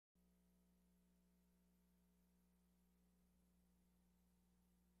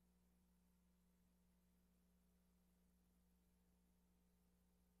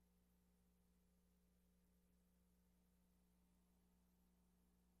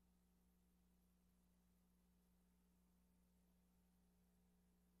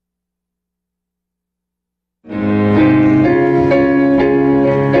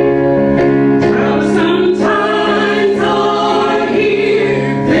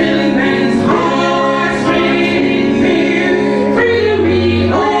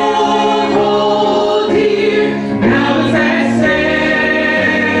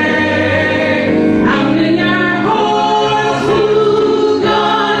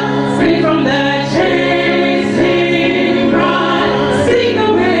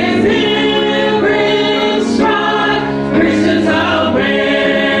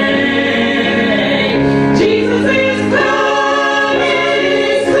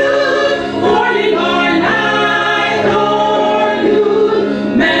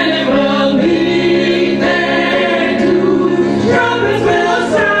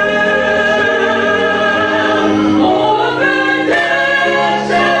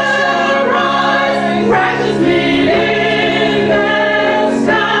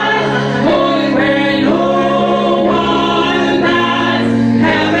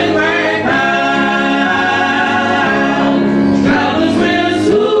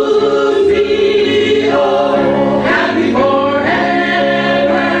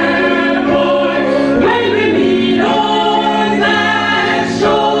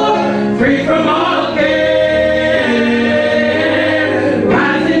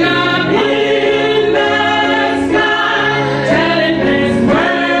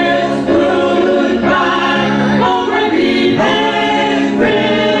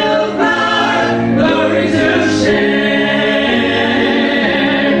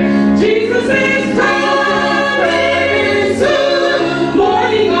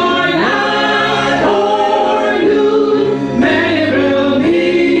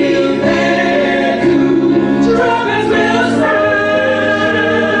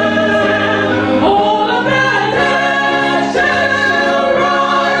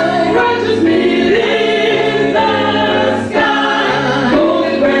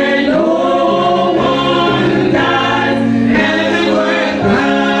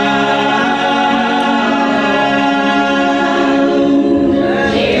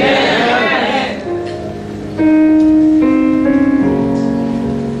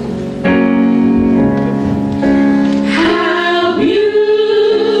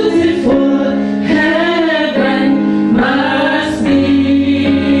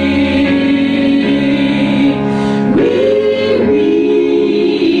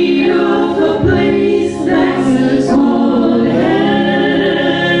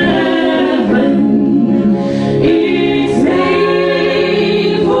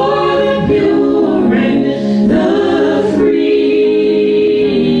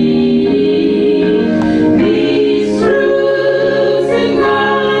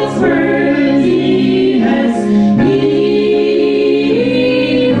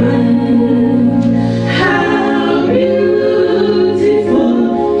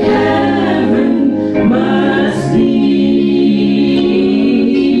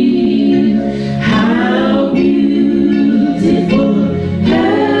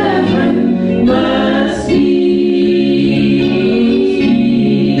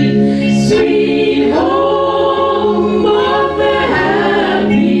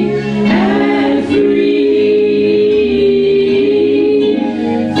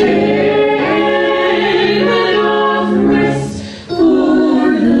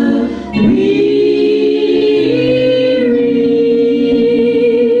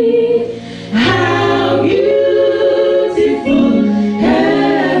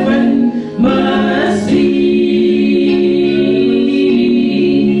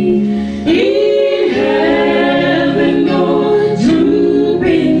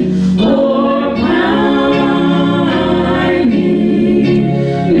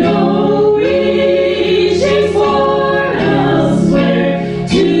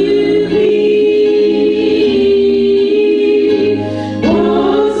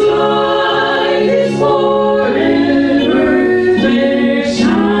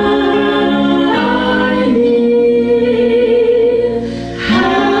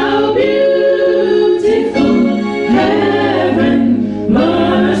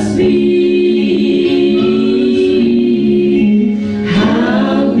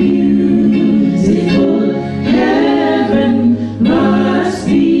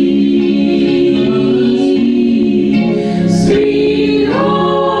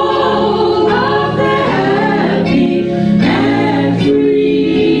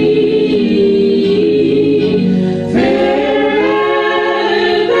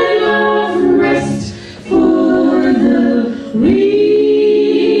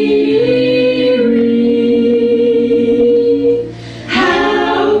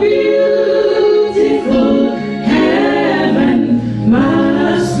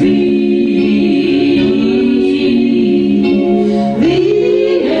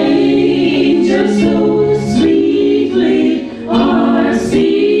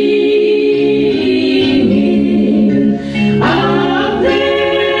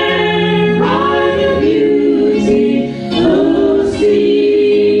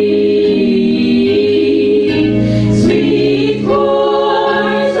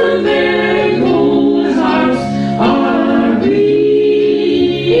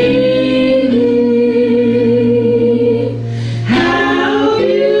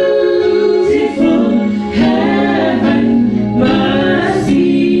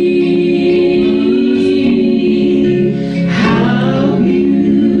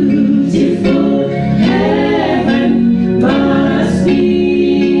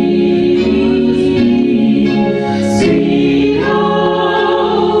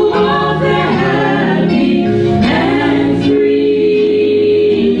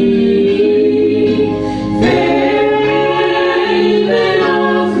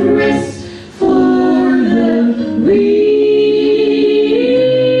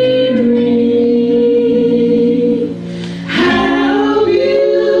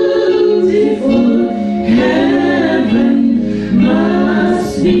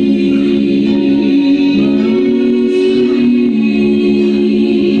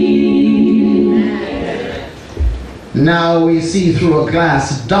Now we see through a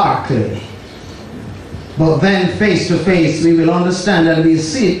glass darkly, but then face to face we will understand and we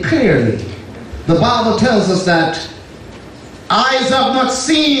see it clearly. The Bible tells us that eyes have not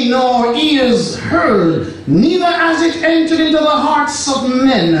seen nor ears heard, neither has it entered into the hearts of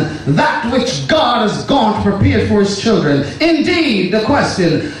men that which God has gone to prepare for his children. Indeed, the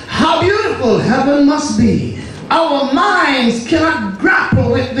question, how beautiful heaven must be. Our minds cannot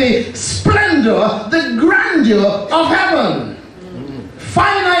grapple with the splendor, the grandeur of heaven.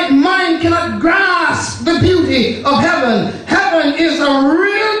 Finite mind cannot grasp the beauty of heaven. Heaven is a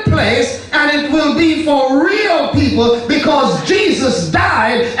real place, and it will be for real people because Jesus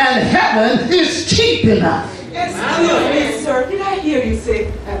died and heaven is cheap enough. Excuse me, sir. Did I hear you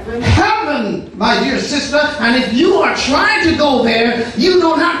say heaven? Heaven, my dear sister, and if you are trying to go there, you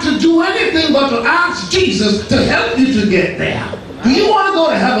don't have to do anything but to ask Jesus to help you to get there. Do you want to go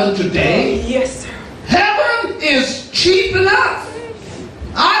to heaven today? Yes, sir. Heaven is cheap enough.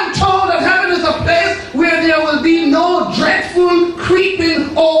 I'm told that heaven is a place where there will be no dreadful,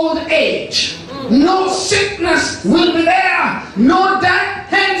 creeping old age. No sickness will be there. No death,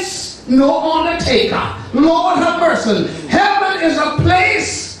 hence no undertaker. Lord have mercy. Heaven is a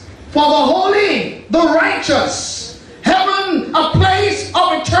place for the holy, the righteous. Heaven, a place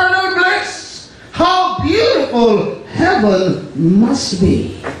of eternal bliss. How beautiful heaven must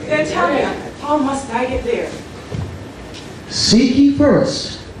be. Then tell me, how must I get there? Seek ye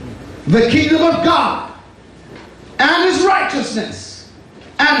first the kingdom of God and his righteousness,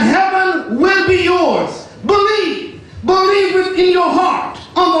 and heaven will be yours. Believe within your heart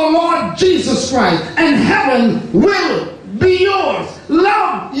on the Lord Jesus Christ, and heaven will be yours.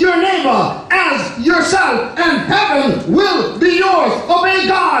 Love your neighbor as yourself, and heaven will be yours. Obey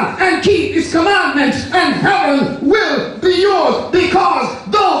God and keep his commandments, and heaven will be yours,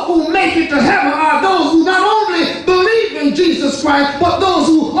 because those who make it to heaven are those who not only believe in Jesus Christ, but those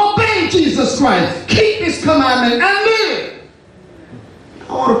who obey Jesus Christ, keep his commandment, and live.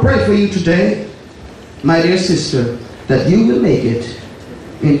 I want to pray for you today, my dear sister, that you will make it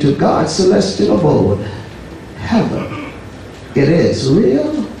into God's celestial abode, heaven. It is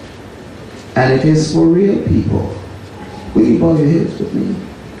real, and it is for real people. Will you bow your heads with me?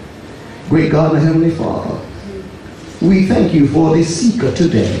 Great God and Heavenly Father, we thank you for the seeker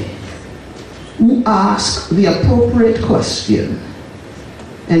today who asked the appropriate question,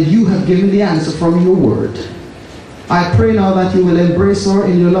 and you have given the answer from your word. I pray now that you will embrace her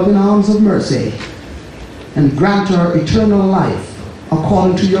in your loving arms of mercy and grant her eternal life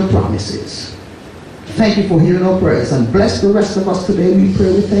according to your promises. Thank you for hearing our prayers, and bless the rest of us today. We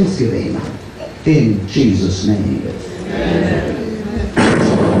pray with thanksgiving in Jesus' name. Amen.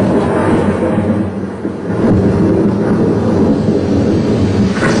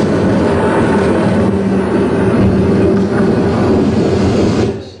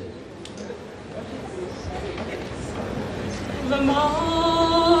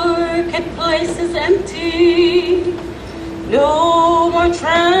 place is empty. No more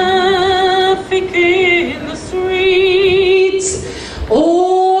traffic in the streets.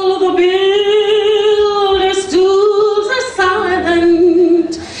 All of the builder stools are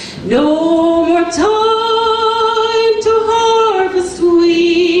silent. No more time to harvest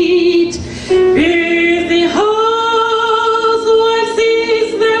wheat. Busy housewives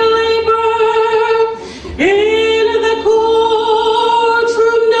cease their labor. In the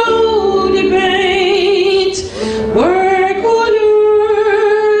courtroom, no debate. Work on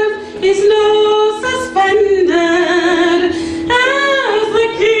earth is now suspended as the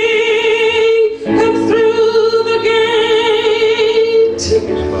king comes through the gate.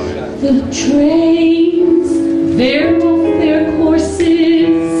 The trains veer off their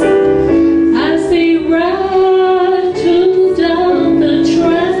courses as they rattle down the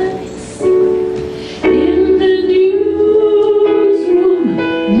tracks. In the newsroom,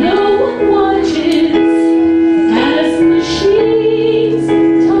 no one watches as machines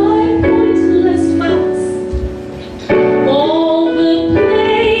type pointless facts. All the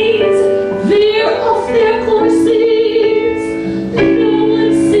planes veer off their courses. No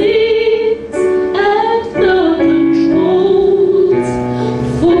one sits at the controls.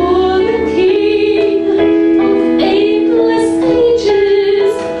 For the king of aimless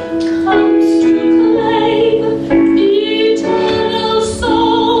ages comes to claim eternal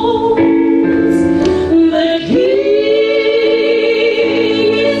souls. The king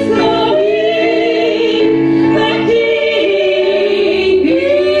is coming. The king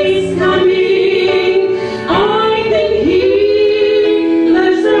is coming. I can hear the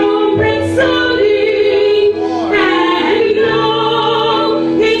trumpet sounding, and now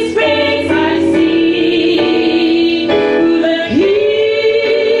his face I see. The king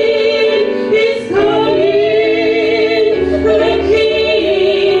is coming. The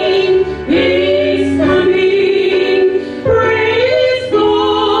king is coming. Praise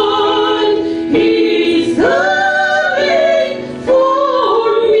God, he's coming for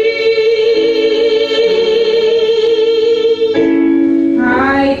me.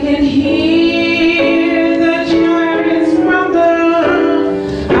 I can hear the chariots rumble.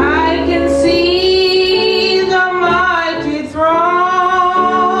 I can see the mighty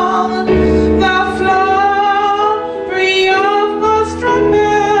throng. The flurry of God's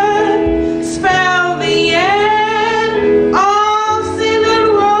trumpet spell the end of sin and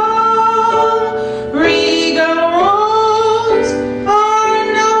wrong. Regal roads are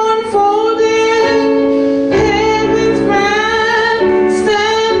now unfolding. Heaven's grand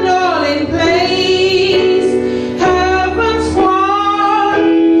stand all in place. Heaven's swan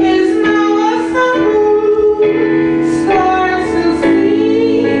is now assembled. Stars will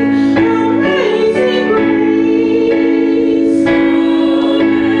sing amazing grace.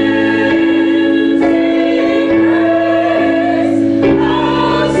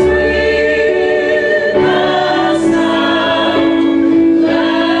 How sweet the sound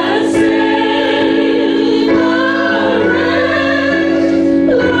that saved a wretch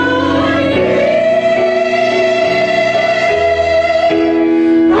like me.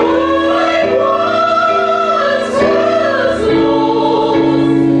 I once was lost,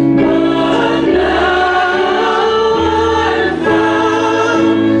 but now I'm found.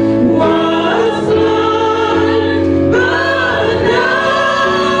 Was blind, but now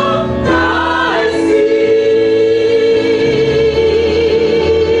I see.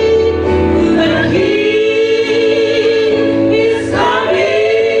 The king is coming.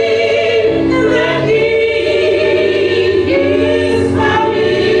 The king is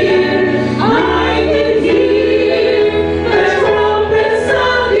coming. I can hear the trumpet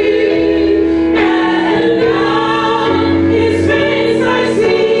sounding, and now his face I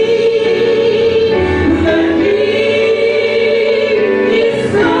see. The king is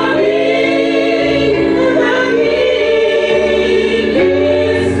coming. The king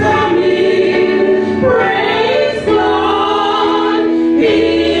is coming. Praise God,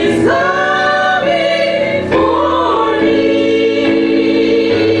 he's coming for me.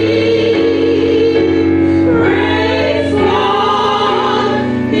 Praise God,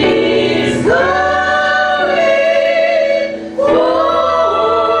 he's coming for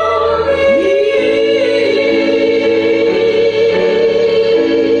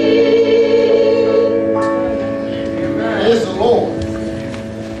Praise the Lord.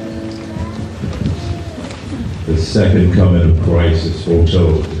 The second coming of Christ is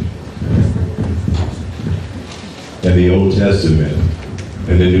foretold in the Old Testament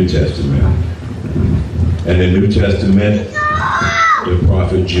and the New Testament. And the New Testament, the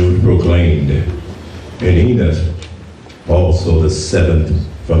prophet Jude proclaimed, and Enoch, also the seventh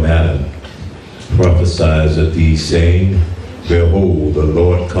from Adam, prophesied these, saying, Behold, the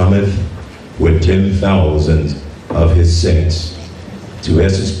Lord cometh with 10,000 of his saints to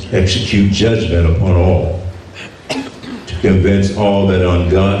execute judgment upon all, to convince all that are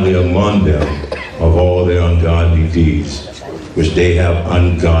ungodly among them of all their ungodly deeds, which they have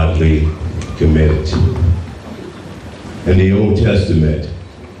ungodly committed. In the Old Testament,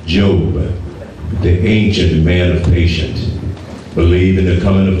 Job, the ancient man of patience, believed in the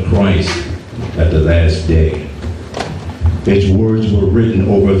coming of Christ at the last day. His words were written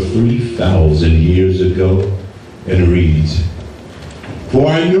over 3,000 years ago and reads, For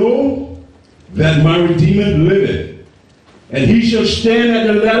I know that my Redeemer liveth, and he shall stand at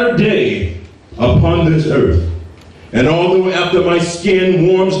the latter day upon this earth. And although after my skin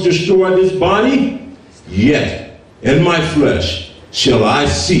worms destroy this body, yet in my flesh shall I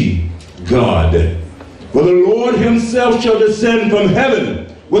see God. For the Lord himself shall descend from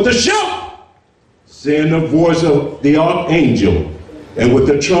heaven with a shout, saying the voice of the archangel, and with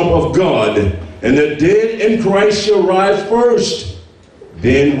the trump of God, and the dead in Christ shall rise first.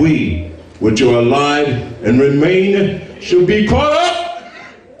 Then we, which are alive and remain, shall be caught up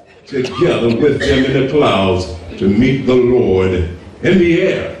together with them in the clouds to meet the Lord in the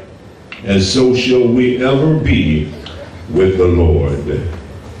air. And so shall we ever be with the Lord.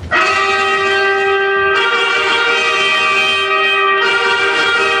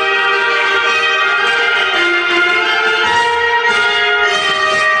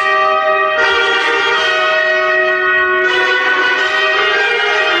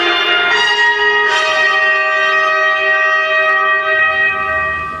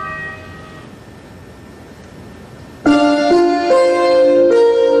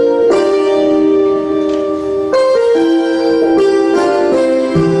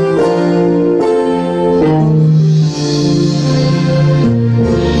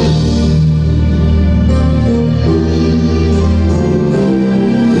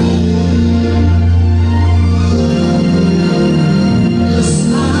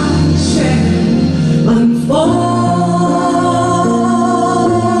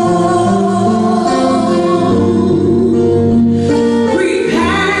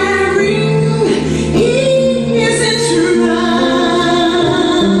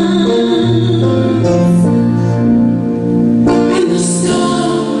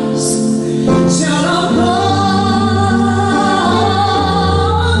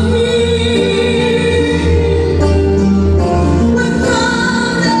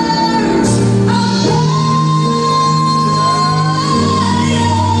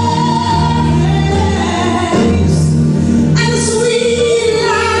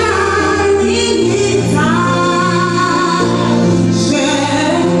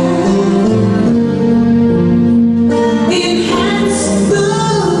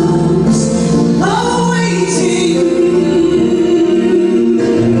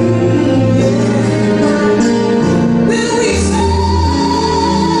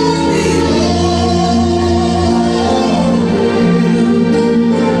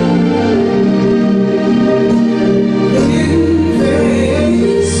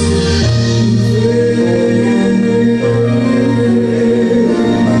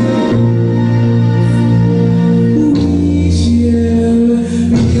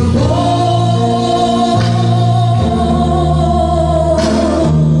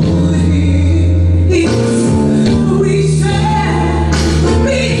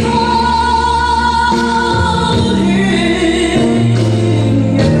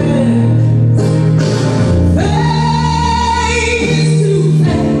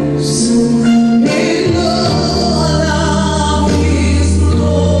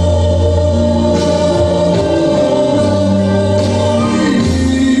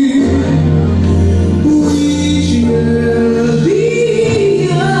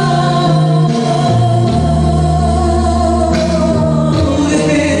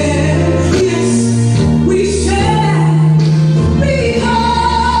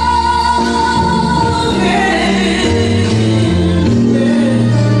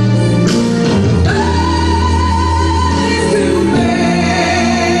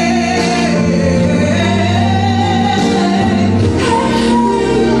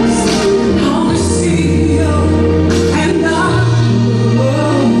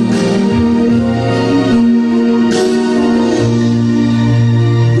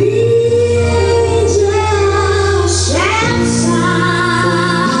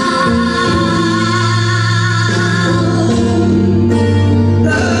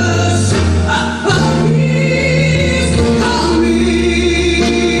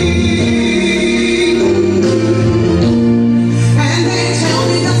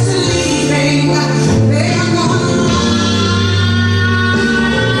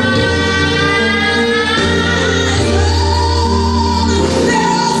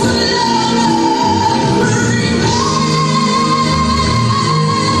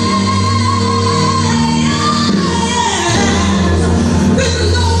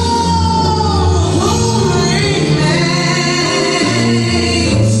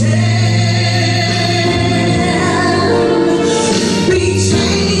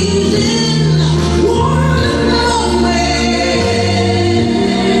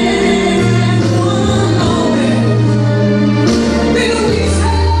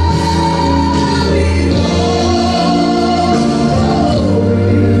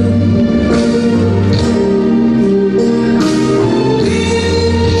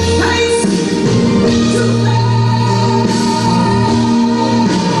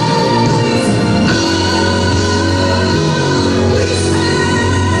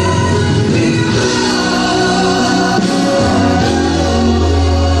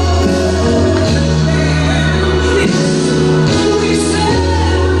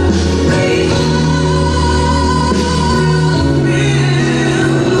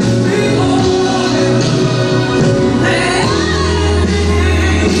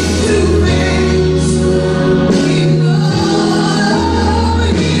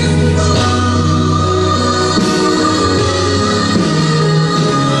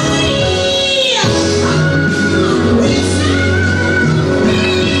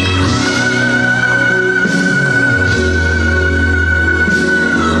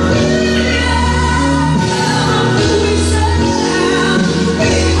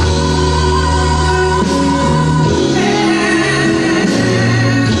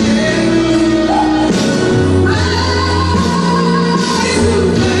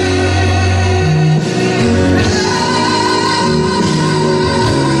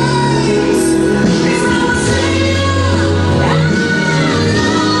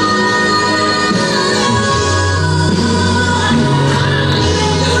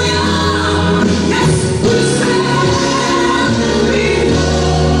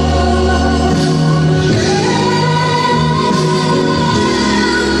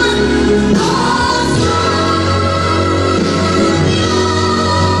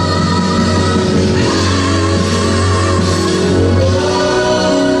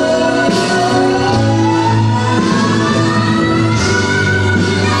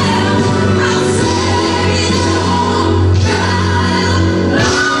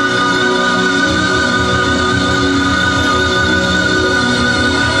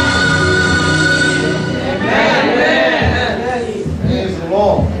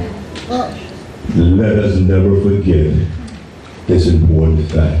 Let us never forget this important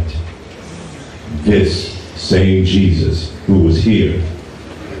fact. This same Jesus who was here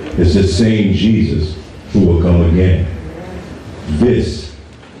is the same Jesus who will come again. This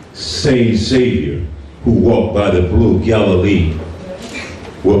same Savior who walked by the blue Galilee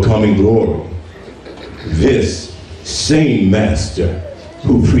will come in glory. This same Master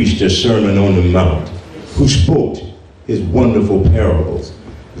who preached a Sermon on the Mount, who spoke his wonderful parables,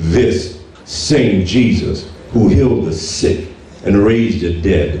 this same Jesus who healed the sick and raised the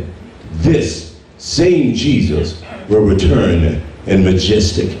dead, this same Jesus will return in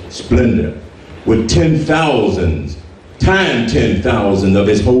majestic splendor with 10,000 times 10,000 of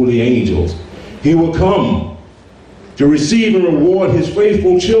his holy angels. He will come to receive and reward his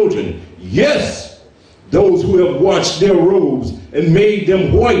faithful children. Yes, those who have washed their robes and made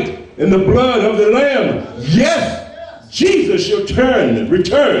them white in the blood of the Lamb. Yes, Jesus shall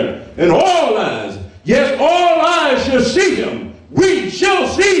return, and all eyes, yes, all eyes shall see him. We shall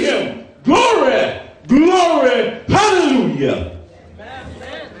see him. Glory, glory, hallelujah.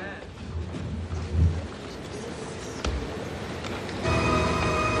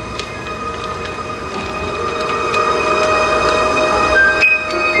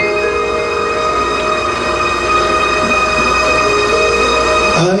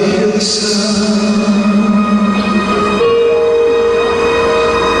 I hear the sound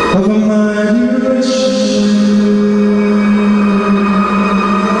of a mighty rushing,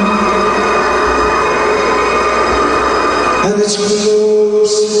 and it's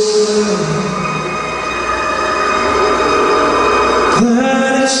closer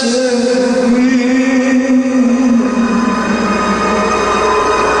than it's ever been.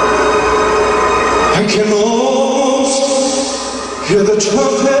 I can almost hear the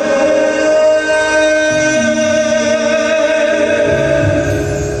trumpet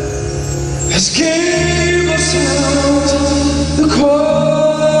has gave us out the call.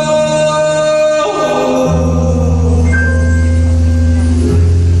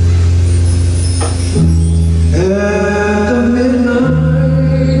 At the midnight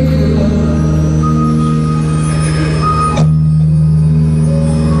cry,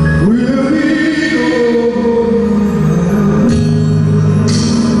 will we go?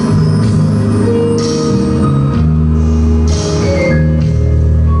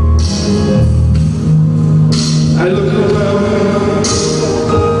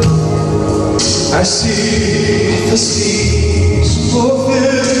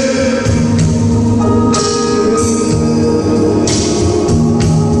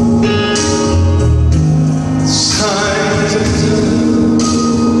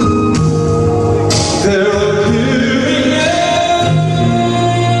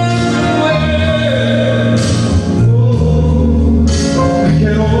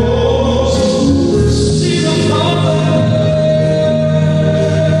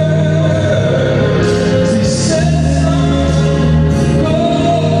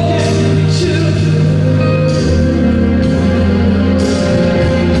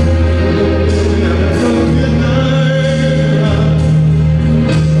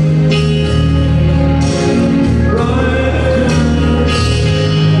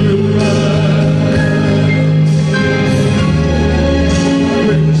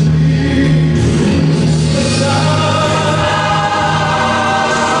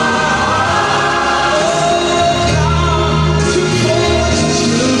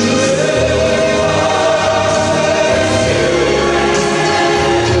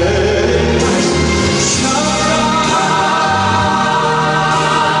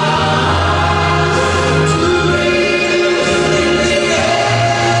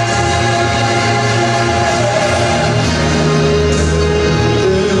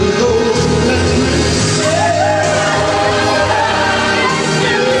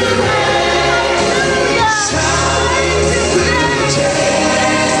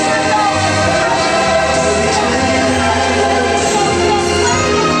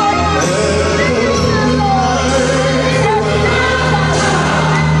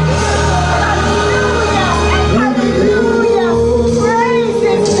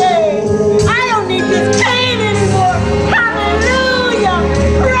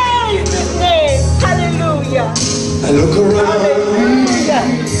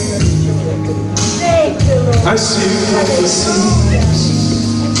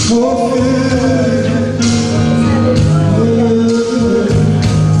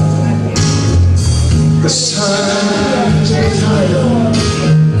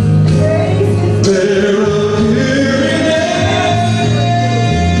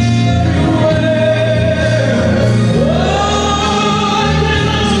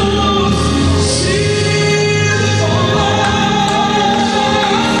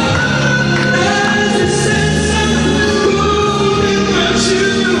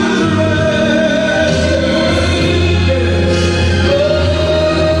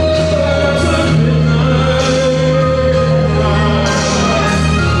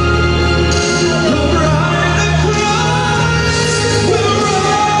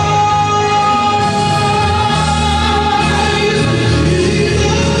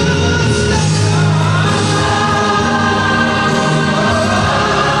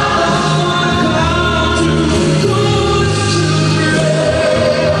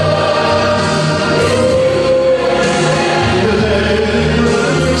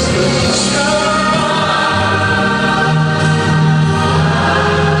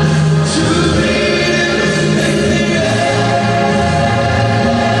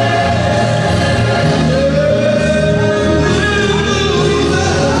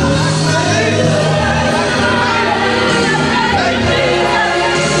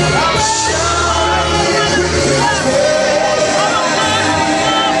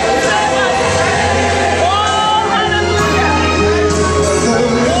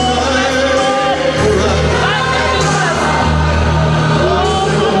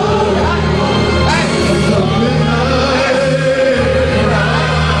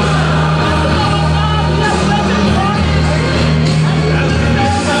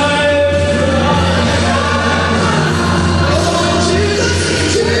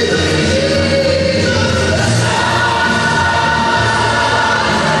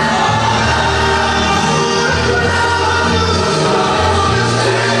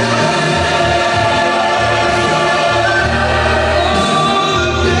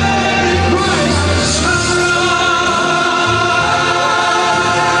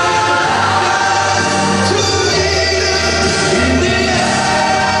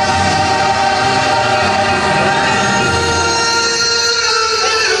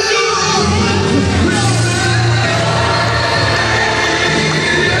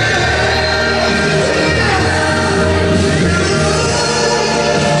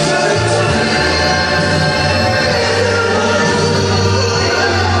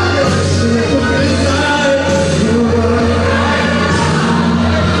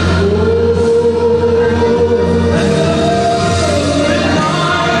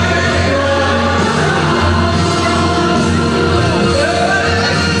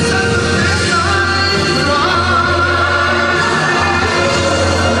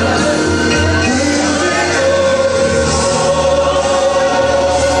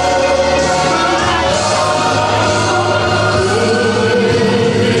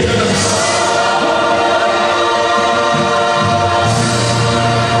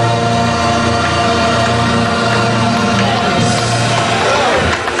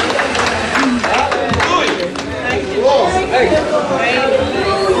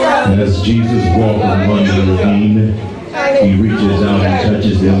 Jesus walked among the redeemed, he reaches out and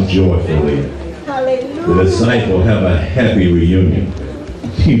touches them joyfully. The disciples have a happy reunion.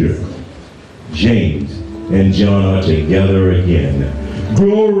 Peter, James, and John are together again.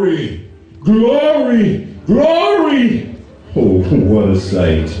 Glory, glory, glory! Oh, what a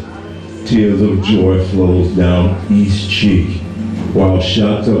sight. Tears of joy flows down each cheek, while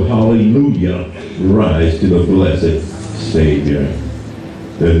shouts of hallelujah rise to the blessed Savior.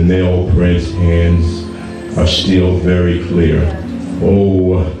 The nail prints hands are still very clear.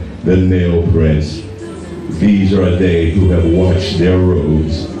 Oh, the nail prints. These are they who have washed their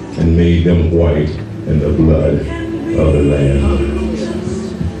robes and made them white in the blood of the Lamb.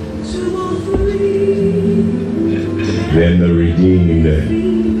 Then the redeemed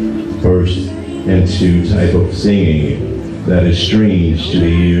burst into type of singing that is strange to the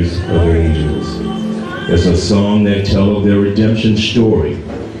ears of angels. It's a song that tells their redemption story,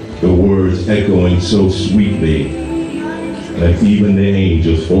 the words echoing so sweetly that even the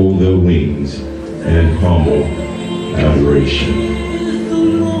angels fold their wings in humble adoration.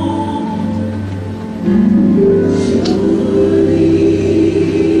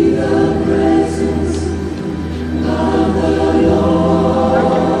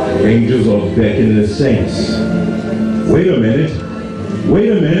 Angels are beckoning the saints. Wait a minute.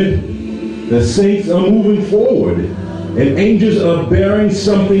 The saints are moving forward, and angels are bearing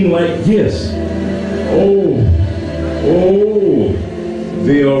something like this. Oh,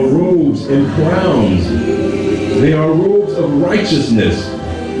 they are robes and crowns. They are robes of righteousness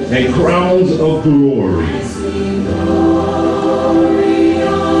and crowns of glory.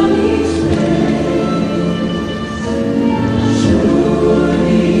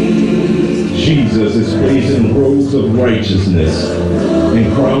 Jesus is placing robes of righteousness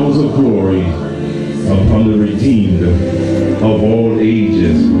and crowns of glory upon the redeemed of all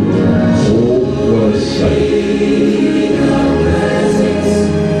ages. Oh, what a sight.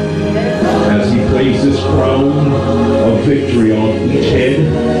 As he places crown of victory on each head,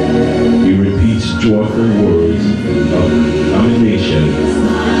 he repeats joyful words of commendation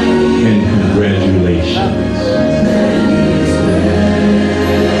and congratulations.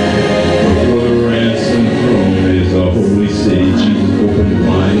 The holy city, Jesus opened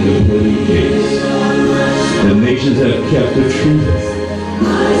wide the pearly gates. The nations have kept the truth,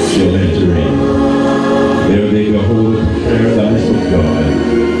 shall enter in. There they behold the paradise of God,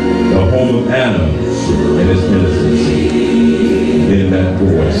 the home of Adam and his innocency. Then that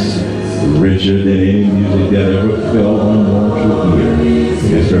voice, richer than any music that ever fell on mortal ear,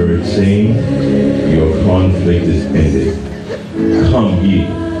 is heard saying, your conflict is ended. Come ye,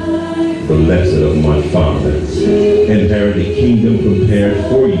 blessed of my Father, inherit a kingdom prepared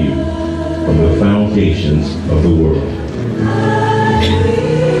for you from the foundations of the world.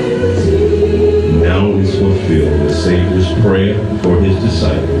 Now is fulfilled the Savior's prayer for his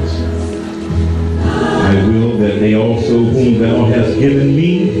disciples. I will that they also whom thou hast given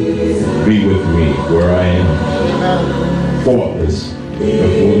me be with me where I am, faultless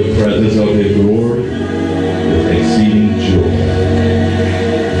before the presence of their glory with exceeding joy.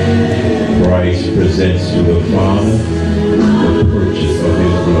 Christ presents to the Father the purchase of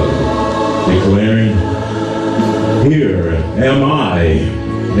his blood, declaring, here am I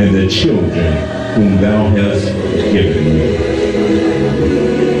and the children whom thou hast given me.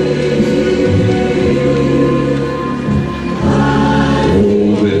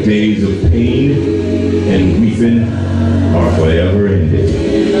 Oh, the days of pain and weeping are forever ended.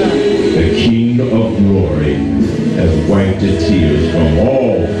 The King of glory has wiped the tears from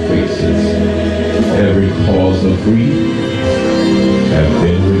all faces. Every cause of grief has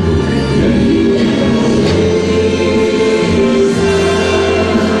been removed.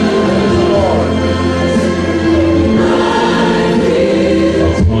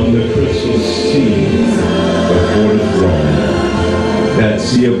 Upon the crystal sea before the throne, that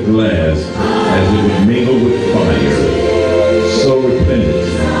sea of glass as it would mingle with fire, so resplendent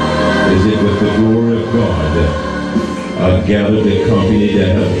is it with the glory of God, gathered the company that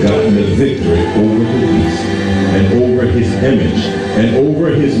have gotten the victory over the beast, and over his image, and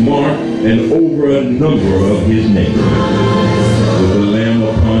over his mark, and over a number of his name. With the Lamb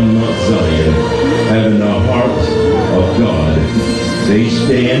upon Mount Zion, having the harps of God, they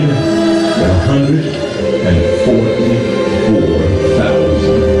stand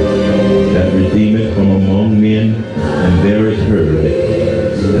 144,000 that redeemeth from among men, and there is heard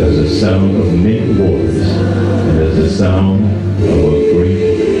as the sound of many waters, and as the sound of a great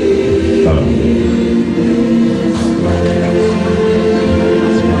thunder.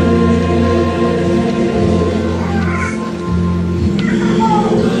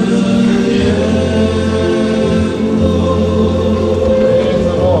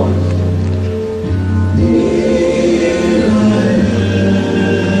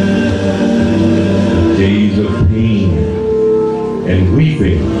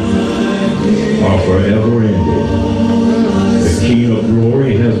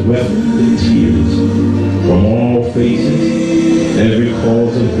 glory has wept the tears from all faces. Every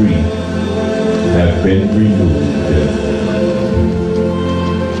cause of grief have been removed.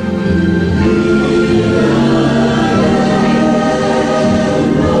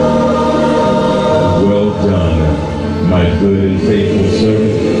 My good and faithful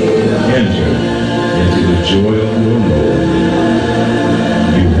servant, enter into the joy of your Lord.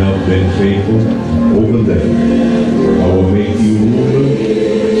 You have been faithful over little. I will make you ruler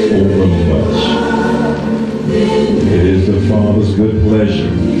over much. It is the Father's good pleasure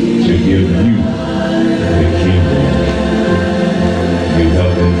to give you the kingdom. You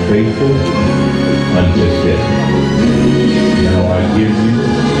have been faithful unto death. Now I give you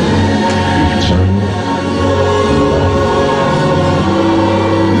eternal life.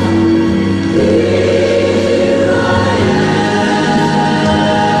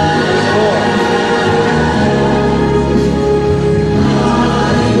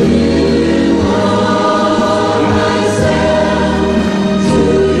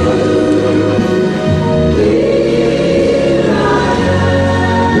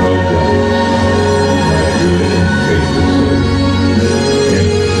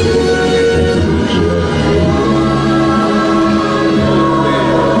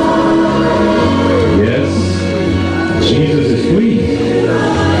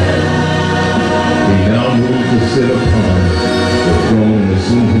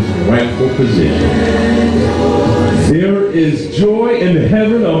 There is joy in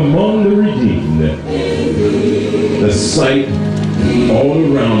heaven among the redeemed. The sight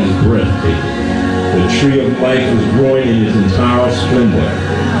all around is breathtaking. The tree of life is growing in its entire splendor.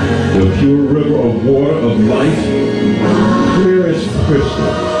 The pure river of water of life, clear as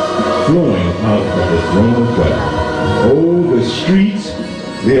crystal, flowing out of the throne of God. Oh, the streets,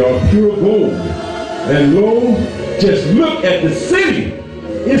 they are pure gold. And lo, just look at the city.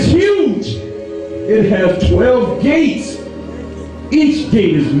 It's huge. It has 12 gates. Each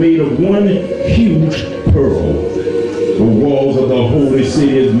gate is made of one huge pearl. The walls of the holy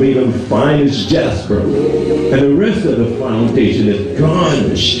city is made of finest jasper, and the rest of the foundation is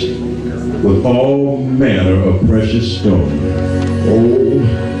garnished with all manner of precious stone.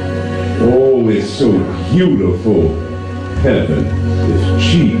 Oh, it's so beautiful. Heaven is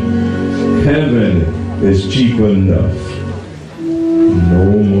cheap. Heaven is cheap enough. No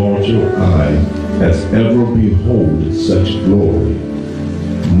mortal eye has ever beholden such glory.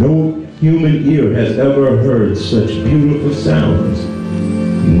 No human ear has ever heard such beautiful sounds.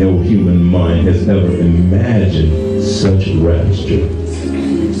 No human mind has ever imagined such rapture.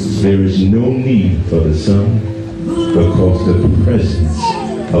 There is no need for the sun, because the presence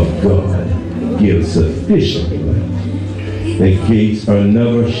of God gives sufficient light. The gates are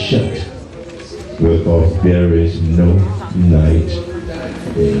never shut, because there is no night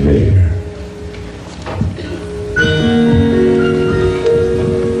there.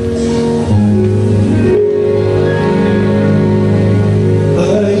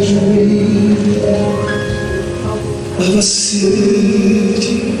 I dream of a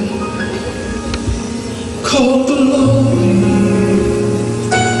city called the Lord,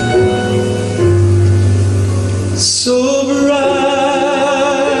 so bright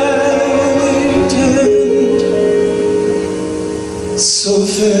and so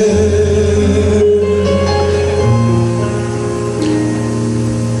fair.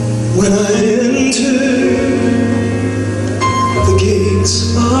 When I enter the gates,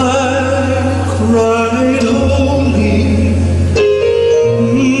 I cried, holy.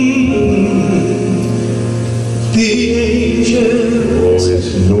 The angels, Oh,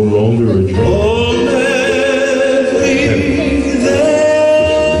 it's no longer a dream. all met me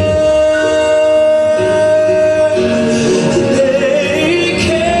there. They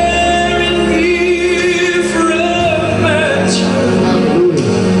carried me from mansion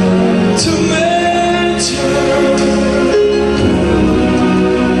to mansion.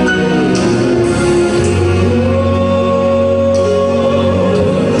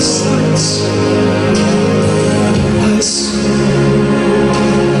 The sights I saw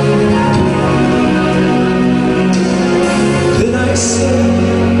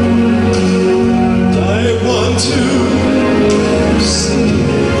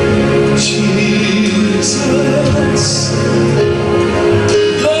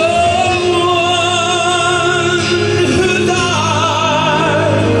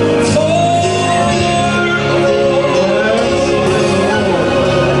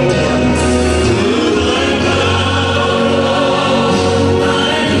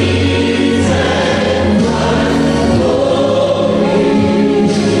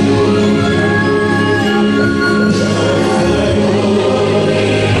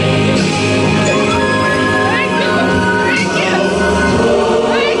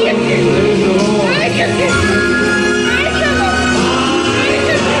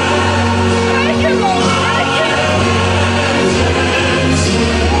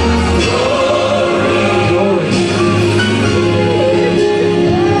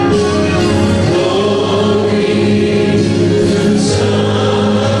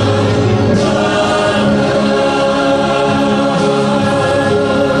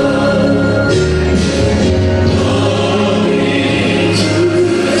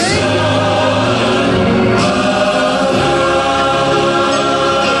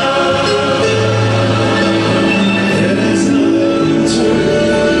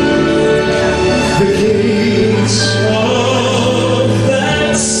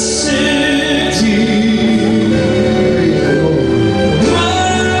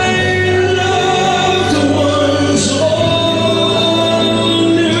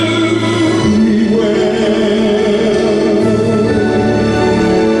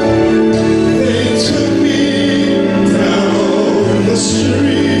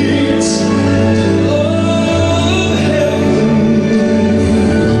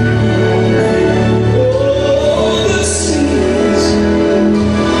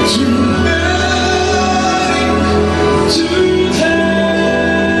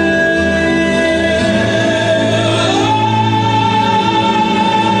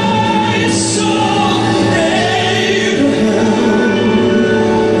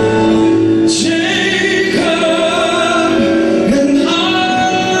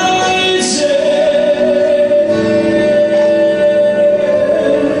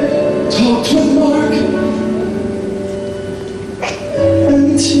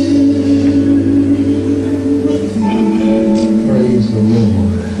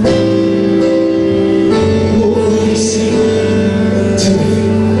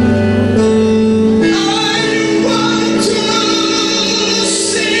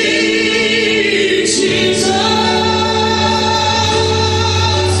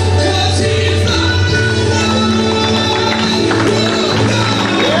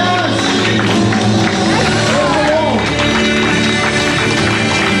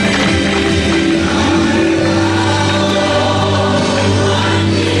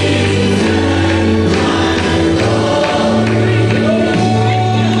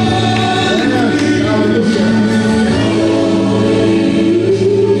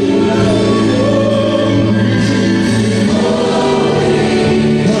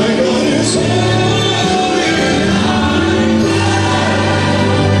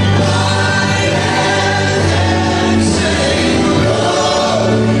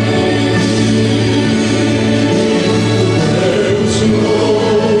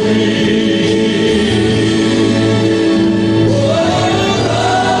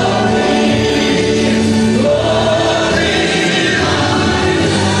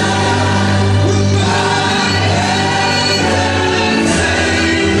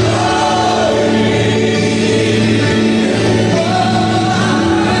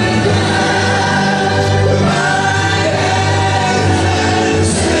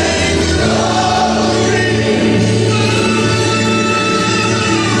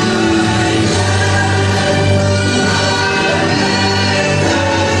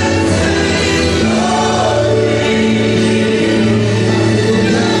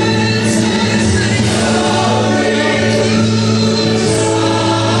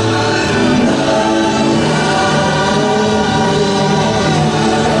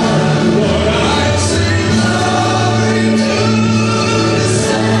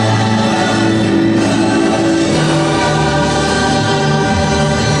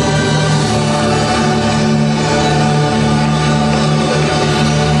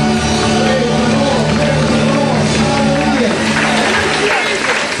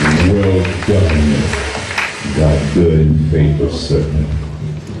good and faithful servant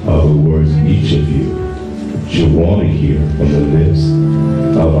are the words each of you should want to hear from the lips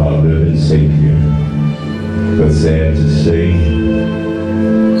of our living Savior. But sad to say,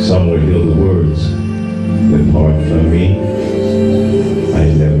 some will hear the words, "Depart from me, I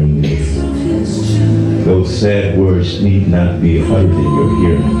never knew you." Those sad words need not be uttered in your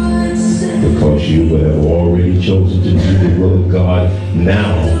hearing, because you would have already chosen to do the will of God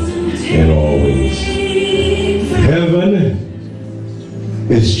now and always. Heaven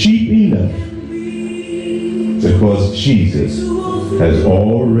is cheap enough because Jesus has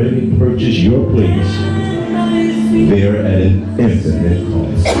already purchased your place there at an infinite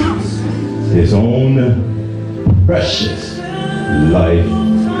cost. His own precious life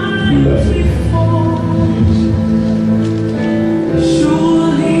blood.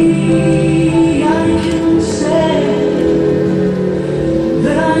 Surely I can say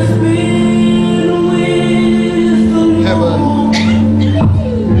that I've been with the Lord.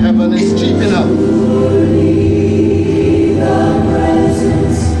 Heaven is cheap enough.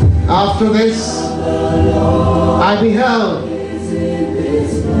 After this, I beheld,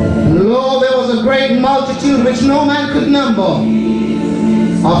 and lo, there was a great multitude which no man could number,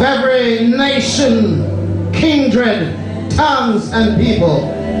 of every nation, kindred, tongues, and people,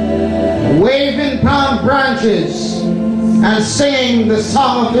 waving palm branches and singing the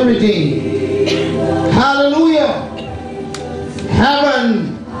song of the redeemed. Hallelujah!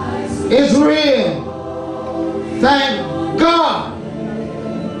 Heaven is real. Thank God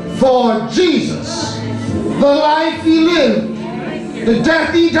for Jesus, the life he lived, the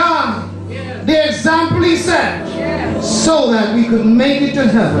death he died, the example he set, so that we could make it to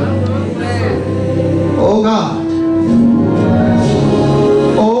heaven. Oh God.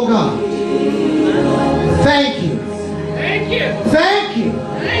 Oh God. Thank you. Thank you. Thank you.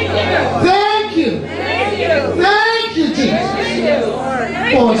 Thank you. Thank you. Thank you. Thank you, Jesus, Thank you, Lord.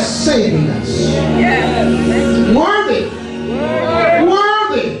 Thank for you. saving us. Yes. Worthy.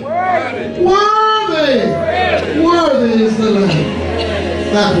 Worthy. Worthy. Worthy. Worthy is the Lamb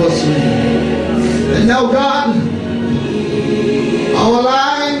that was slain. And now, God, our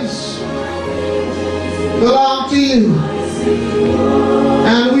lives belong to you,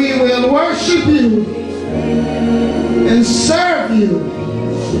 and we will worship you and serve you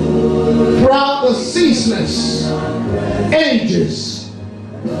throughout the ceaseless ages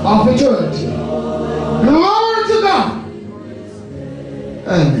of eternity. Glory to God.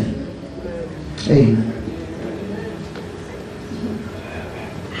 Amen. Amen.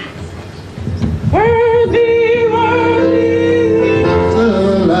 Worthy, worthy, The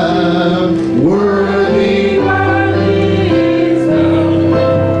Lamb, worthy, worthy,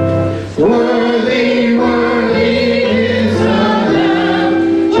 worthy is the Lamb.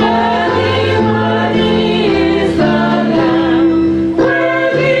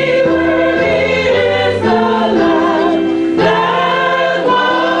 that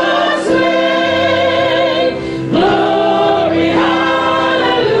was slain.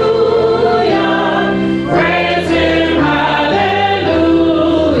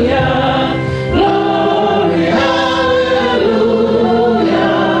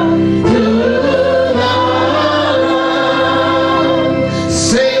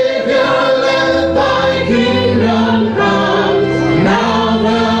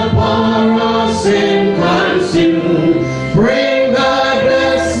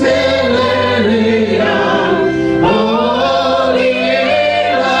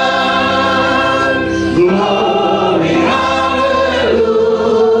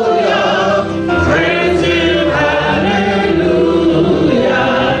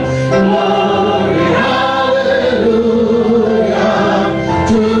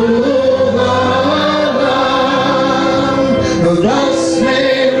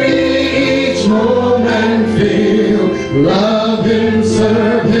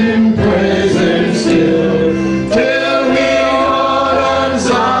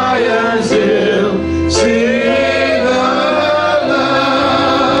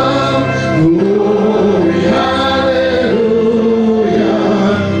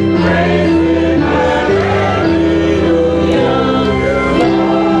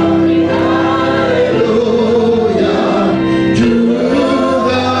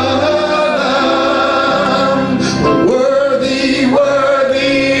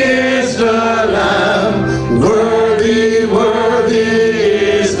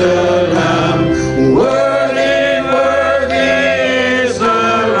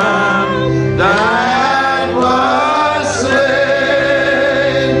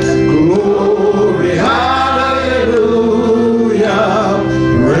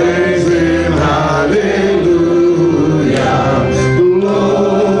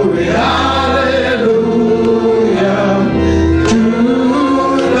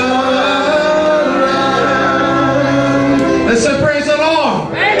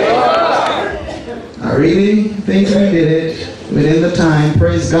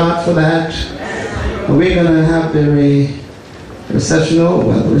 for that. We're going to have the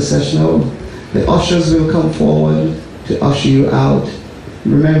recessional. The ushers will come forward to usher you out.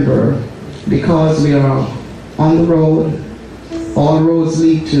 Remember, because we are on the road, all roads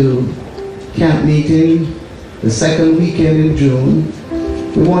lead to camp meeting the second weekend in June.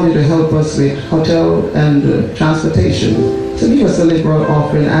 We want you to help us with hotel and transportation. So give us a liberal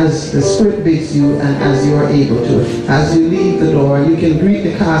offering as the Spirit bids you and as you are able to. As you leave the door, you can greet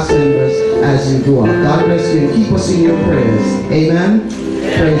the cast members as you go out. God bless you and keep us in your prayers. Amen?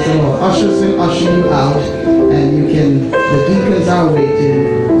 Praise the Lord. Ushers will usher you out, and the deacons are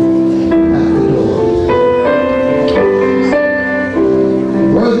waiting